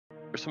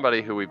There's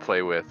somebody who we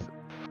play with,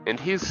 and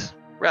he's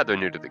rather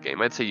new to the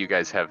game. I'd say you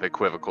guys have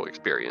equivocal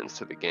experience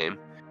to the game.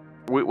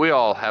 We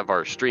all have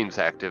our streams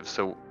active,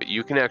 so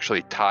you can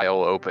actually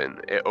tile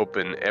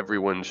open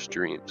everyone's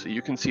stream, so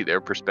you can see their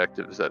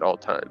perspectives at all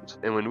times.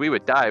 And when we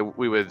would die,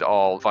 we would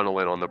all funnel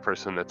in on the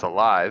person that's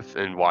alive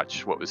and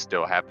watch what was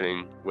still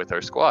happening with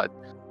our squad.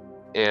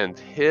 And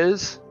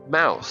his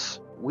mouse,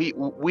 we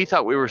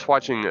thought we were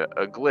watching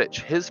a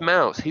glitch. His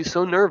mouse, he's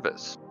so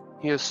nervous.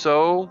 He is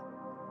so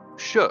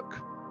shook,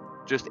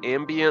 just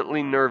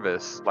ambiently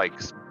nervous, like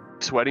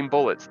sweating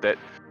bullets, that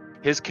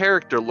his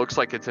character looks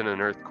like it's in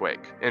an earthquake,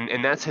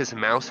 and that's his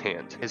mouse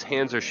hand. His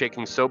hands are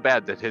shaking so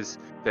bad that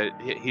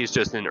he's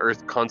just in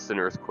constant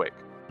earthquake.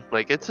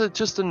 Like, it's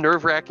just a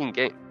nerve-wracking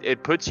game.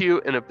 It puts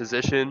you in a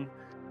position,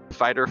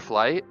 fight or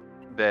flight,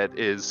 that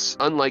is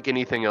unlike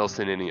anything else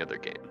in any other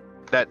game.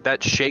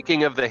 That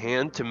shaking of the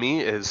hand, to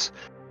me, is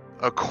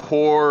a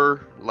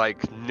core,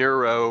 like,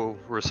 neuro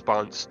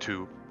response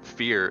to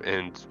fear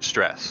and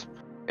stress.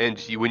 And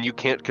when you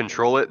can't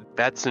control it,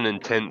 that's an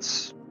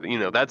intense,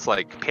 that's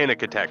like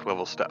panic attack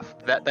level stuff.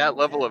 That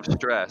level of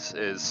stress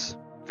is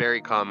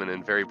very common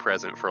and very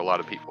present for a lot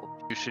of people.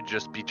 You should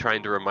just be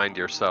trying to remind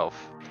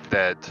yourself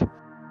that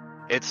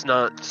it's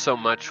not so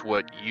much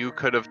what you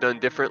could have done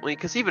differently,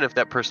 because even if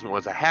that person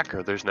was a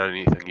hacker, there's not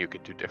anything you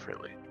could do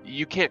differently.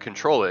 You can't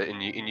control it,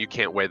 and you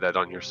can't weigh that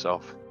on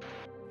yourself.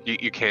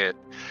 You can't.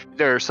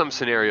 There are some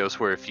scenarios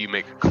where if you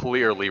make a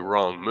clearly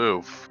wrong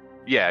move,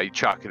 yeah, you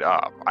chalk it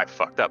up. I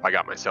fucked up. I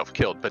got myself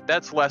killed. But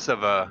that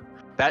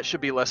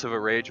should be less of a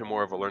rage and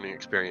more of a learning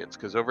experience,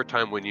 because over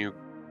time, when you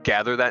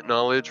gather that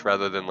knowledge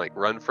rather than like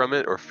run from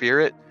it or fear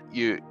it,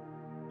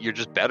 you're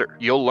just better.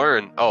 You'll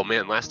learn, oh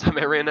man, last time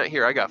I ran out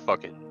here, I got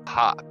fucking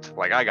popped.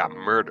 Like, I got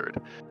murdered.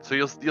 So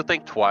you'll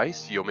think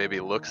twice. You'll maybe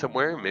look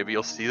somewhere. Maybe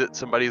you'll see that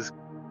somebody's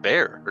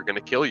there or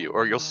gonna kill you,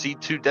 or you'll see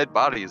 2 dead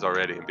bodies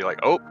already and be like,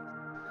 oh.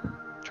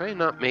 Try and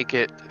not make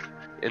it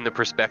in the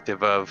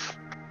perspective of,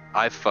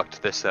 I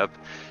fucked this up,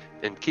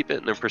 and keep it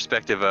in the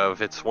perspective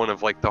of, it's one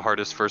of like the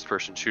hardest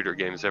first-person shooter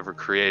games ever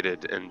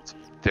created, and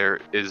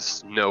there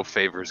is no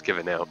favors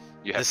given out.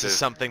 This is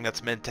something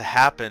that's meant to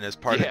happen as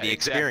part of the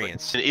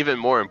experience. Exactly. And even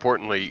more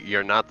importantly,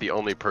 you're not the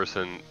only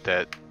person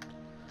that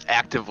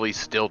actively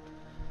still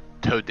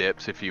toe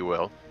dips, if you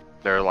will.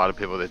 There are a lot of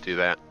people that do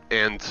that.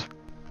 And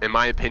in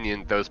my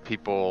opinion, those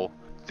people,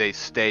 they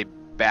stay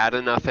bad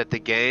enough at the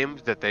game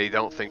that they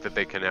don't think that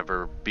they can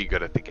ever be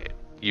good at the game.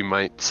 You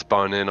might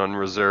spawn in on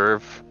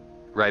reserve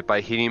right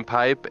by heating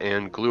pipe,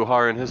 and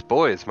Gluhar and his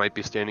boys might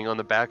be standing on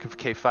the back of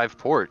K5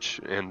 porch,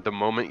 and the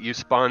moment you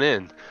spawn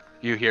in,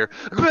 you hear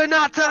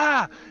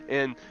Granata,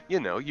 and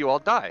you all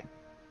die.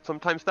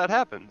 Sometimes that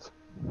happens.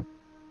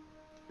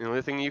 The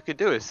only thing you could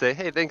do is say,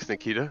 hey, thanks,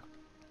 Nikita.